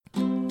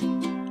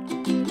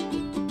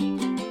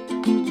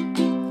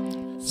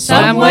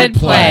Some would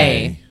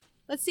play.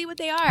 Let's see what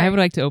they are. I would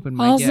like to open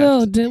my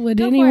Also, gift. would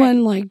Go for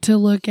anyone like to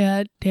look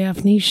at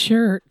Daphne's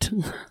shirt?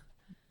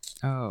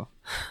 Oh,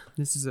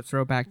 this is a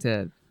throwback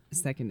to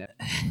second.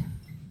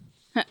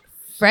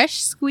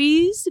 Fresh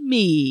squeezed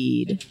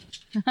mead.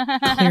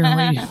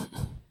 Clearly.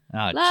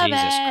 Oh, Love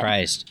Jesus it.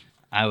 Christ.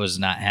 I was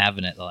not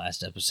having it the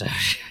last episode.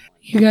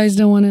 You guys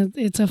don't want to.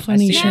 It's a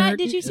funny see it. Yeah, shirt.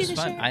 did you see It's the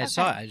fun. shirt? I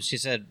saw it. She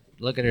said,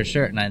 look at her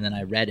shirt, and then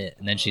I read it,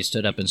 and then she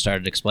stood up and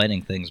started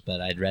explaining things,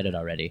 but I'd read it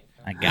already.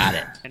 I got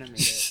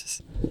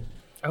it.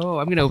 Oh,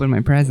 I'm gonna open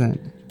my present.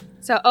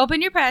 So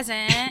open your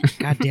present.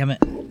 God damn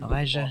it,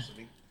 Elijah.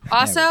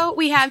 Also,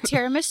 we have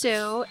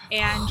tiramisu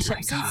and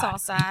chips and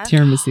salsa.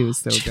 Tiramisu is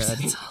so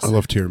good. I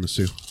love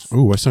tiramisu.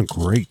 Oh, I sound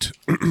great.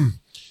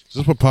 Is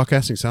this what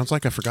podcasting sounds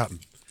like? I've forgotten.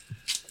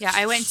 Yeah,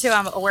 I went to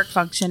a work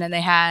function and they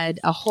had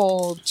a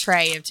whole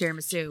tray of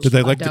tiramisu. Did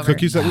they like left the over.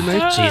 cookies that we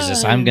made?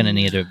 Jesus, I'm going to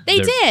need a... They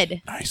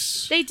did.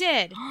 Nice. They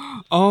did.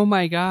 Oh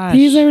my gosh.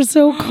 These are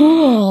so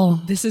cool.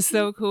 This is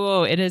so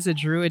cool. It is a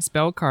druid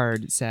spell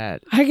card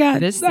set. I got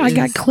This I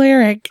got is-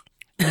 cleric.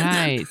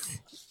 Nice.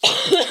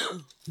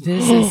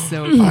 This is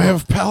so cool. I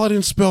have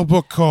Paladin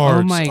spellbook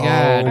cards. Oh my God.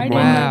 I didn't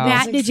Wow. know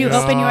Matt, did you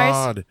open yours?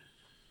 God.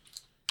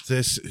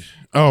 This.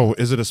 Oh,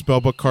 is it a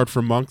spellbook card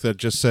for monk that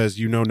just says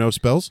you know no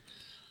spells?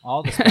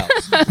 All the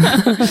spells.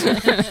 All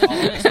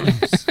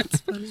the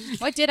spells.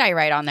 What did I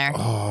write on there?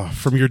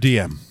 From your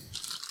DM.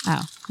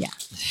 Oh,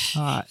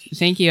 yeah.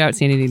 Thank you,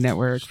 Outsanity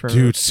Network, for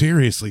Dude,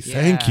 seriously,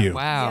 thank Yeah, you.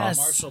 Wow. Yes.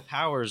 Martial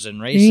powers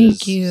and races.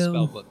 Thank you.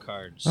 Spellbook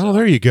cards. Oh,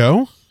 there you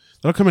go.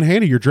 That'll come in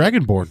handy. You're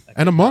Dragonborn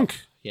and a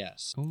monk.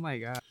 Yes. Oh my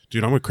god.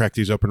 Dude, I'm going to crack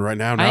these open right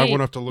now. Now I I-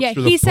 won't have to look Yeah,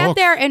 through the he book. sat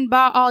there and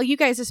bought all you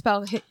guys'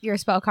 your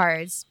spell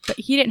cards, but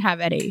he didn't have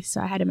any,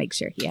 so I had to make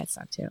sure he had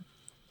some too.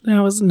 That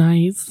was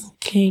nice.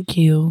 Thank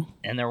you.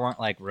 And there weren't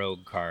like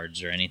rogue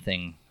cards or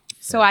anything.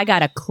 So I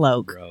got a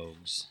cloak.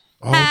 Rogues.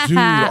 Oh, dude.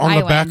 On I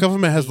the back win. of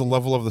them, it has the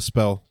level of the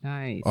spell.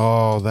 Nice.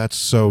 Oh, that's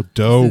so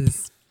dope.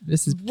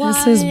 This is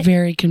This is What?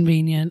 very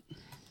convenient.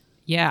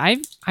 yeah.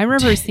 I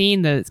remember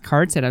seeing the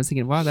card set. I was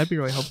thinking, wow, that'd be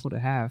really helpful to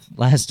have.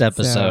 Last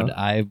episode, So-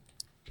 I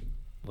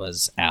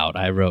was out.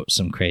 I wrote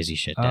some crazy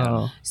shit down.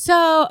 Oh,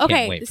 So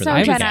okay, wait for so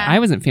the Jenna, I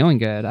wasn't feeling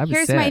good. I was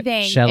here's sick. my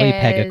thing. Shelly is-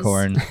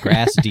 Pegacorn,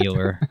 grass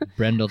dealer.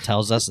 Brendel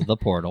tells us the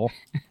portal.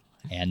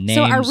 And names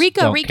So our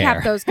Rico don't recap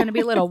care. though is going to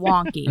be a little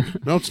wonky.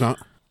 No, it's not.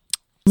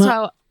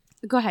 So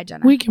go ahead,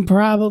 Jenna. We can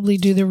probably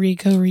do the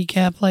Rico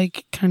recap,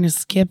 like kind of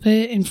skip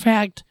it. In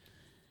fact,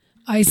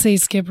 I say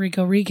skip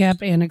Rico recap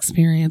and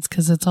experience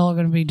because it's all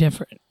going to be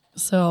different.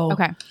 So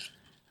okay.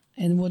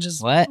 and we'll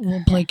just What?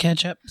 we'll play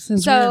catch up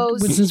since So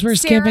we're skipping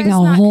Sarah's a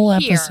not whole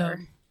here.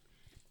 episode.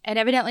 And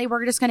evidently,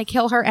 we're just going to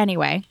kill her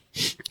anyway.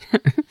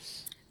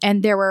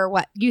 And there were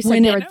what you said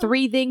When there it- were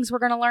 3 things we're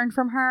going to learn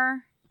from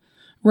her,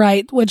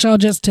 Right, which I'll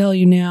just tell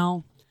you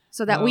now.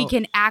 so that we Well,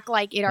 can act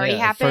like it already Yeah,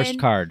 happened. First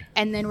card.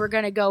 And then we're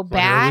going to go Minor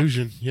back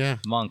illusion. Yeah.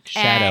 Monk.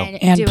 Shadow.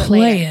 and do it play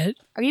later. it.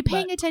 Are you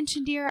paying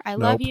attention, dear? I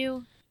love Nope.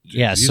 you.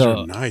 Yeah, These so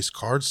are nice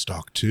card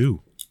stock,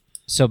 too.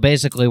 so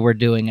basically we're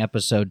doing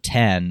episode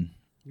 10,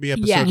 Be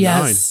episode Yeah. 9.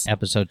 Yes.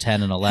 episode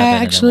 10 and 11.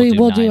 Actually, and then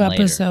we'll we'll do 9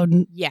 later.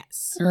 episode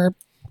Yes. or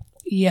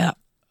yeah.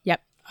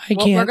 Yep. I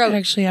Well, can't we're go-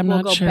 actually. I'm we'll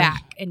not go sure.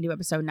 back and do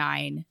episode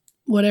 9.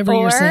 Whatever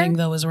Or- you're saying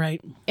though is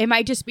right. It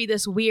might just be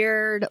this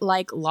weird,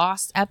 like,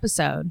 lost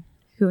episode.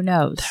 Who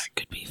knows? That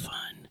could be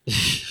fun.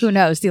 Who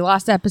knows? The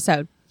lost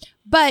episode.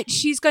 But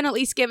she's going to at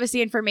least give us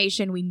the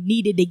information we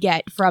needed to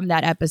get from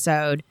that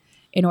episode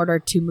in order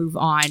to move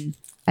on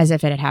as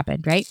if it had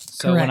happened, right?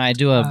 So when I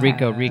do a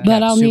Rico recap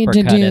But I'll need to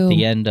supercut do- at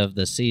the end of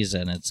the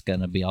season, it's going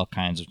to be all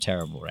kinds of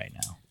terrible right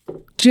now.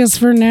 Just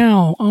for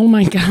now. Oh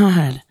my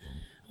god.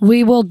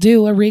 We will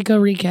do a Rico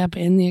recap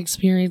in the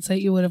experience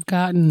that you would have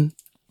gotten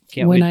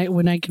Can't when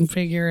we, I can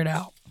figure it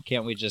out.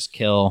 can't we just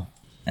kill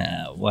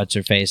what's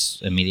her face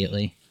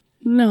immediately?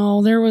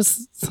 No, there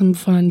was some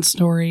fun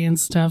story and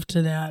stuff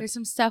to that. There's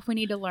some stuff we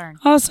need to learn.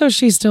 Also,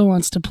 she still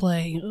wants to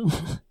play.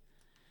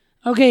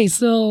 Okay,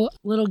 so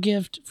little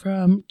gift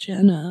from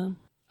Jenna.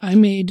 I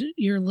made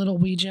your little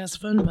Wee Jess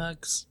Fun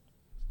Bucks.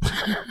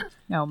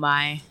 Oh,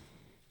 my.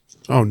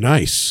 Oh,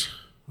 nice.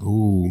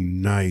 Ooh,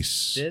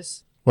 nice.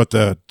 This? What,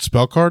 the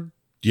spell card?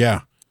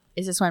 Yeah.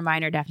 Is this one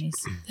mine or Daphne's?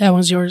 That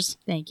one's yours,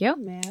 Thank you.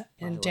 Matt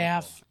and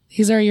Daff.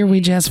 These are your Wee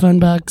Jess Fun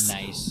Bucks.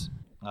 Nice.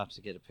 I'll have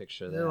to get a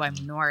picture of that. Ooh, I'm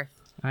north.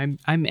 I'm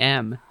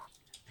M.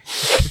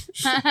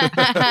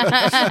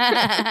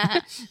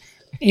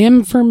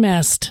 M for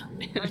messed.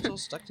 Aren't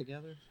those stuck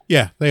together?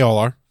 Yeah, they all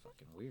are.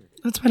 Fucking weird.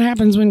 That's what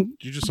happens when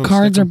You just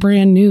cards unstick are 'em.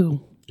 brand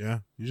new. Yeah,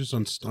 you just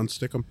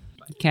unstick them.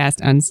 Cast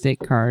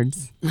unstick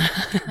cards.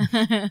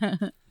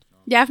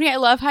 Daphne, I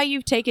love how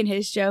you've taken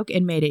his joke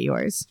and made it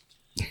yours.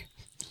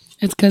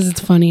 It's because it's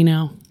funny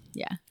now.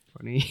 Yeah.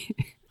 Funny.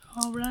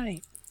 All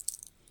right.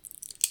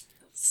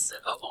 So,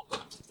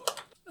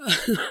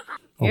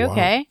 You wow.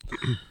 okay?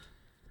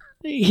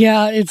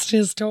 yeah, it's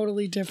just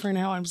totally different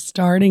how I'm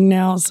starting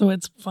now, so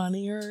it's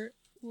funnier.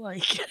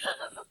 Like,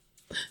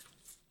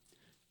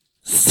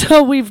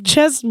 so we've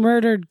just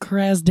murdered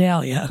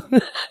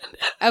Krasdalia.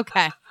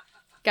 Okay.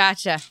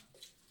 Gotcha.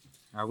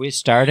 Are we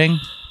starting?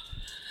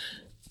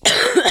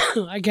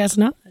 I guess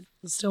not.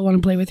 Still want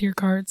to play with your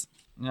cards?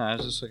 No, I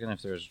was just looking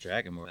if there was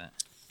Dragonborn.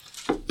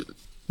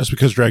 That's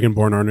because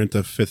Dragonborn aren't in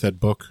the 5th ed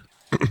book.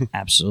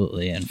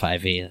 Absolutely, in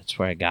 5e. That's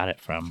where I got it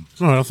from.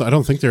 No, I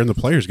don't think they're in the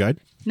player's guide.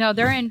 No,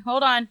 they're in.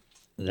 Hold on.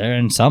 They're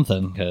in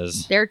something,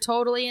 because They're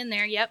totally in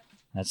there. Yep.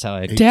 that's how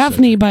I...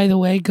 Daphne, by the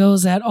way,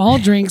 goes at all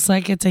drinks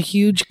like it's a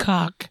huge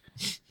cock.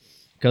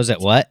 Goes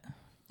at what?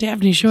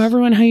 Daphne, show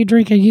everyone how you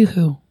drink a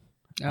yoo-hoo.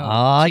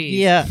 Oh, geez.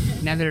 yeah.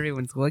 Now that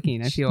everyone's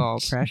looking, I feel all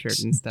pressured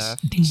and stuff.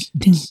 Ding,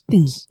 ding,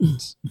 ding.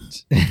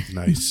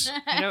 Nice.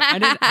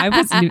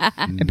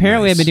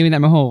 Apparently, I've been doing that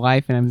my whole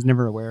life, and I was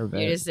never aware of You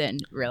it just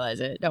didn't realize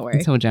it. Don't worry.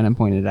 until Jenna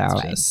pointed it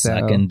out. Just So,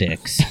 sucking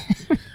dicks.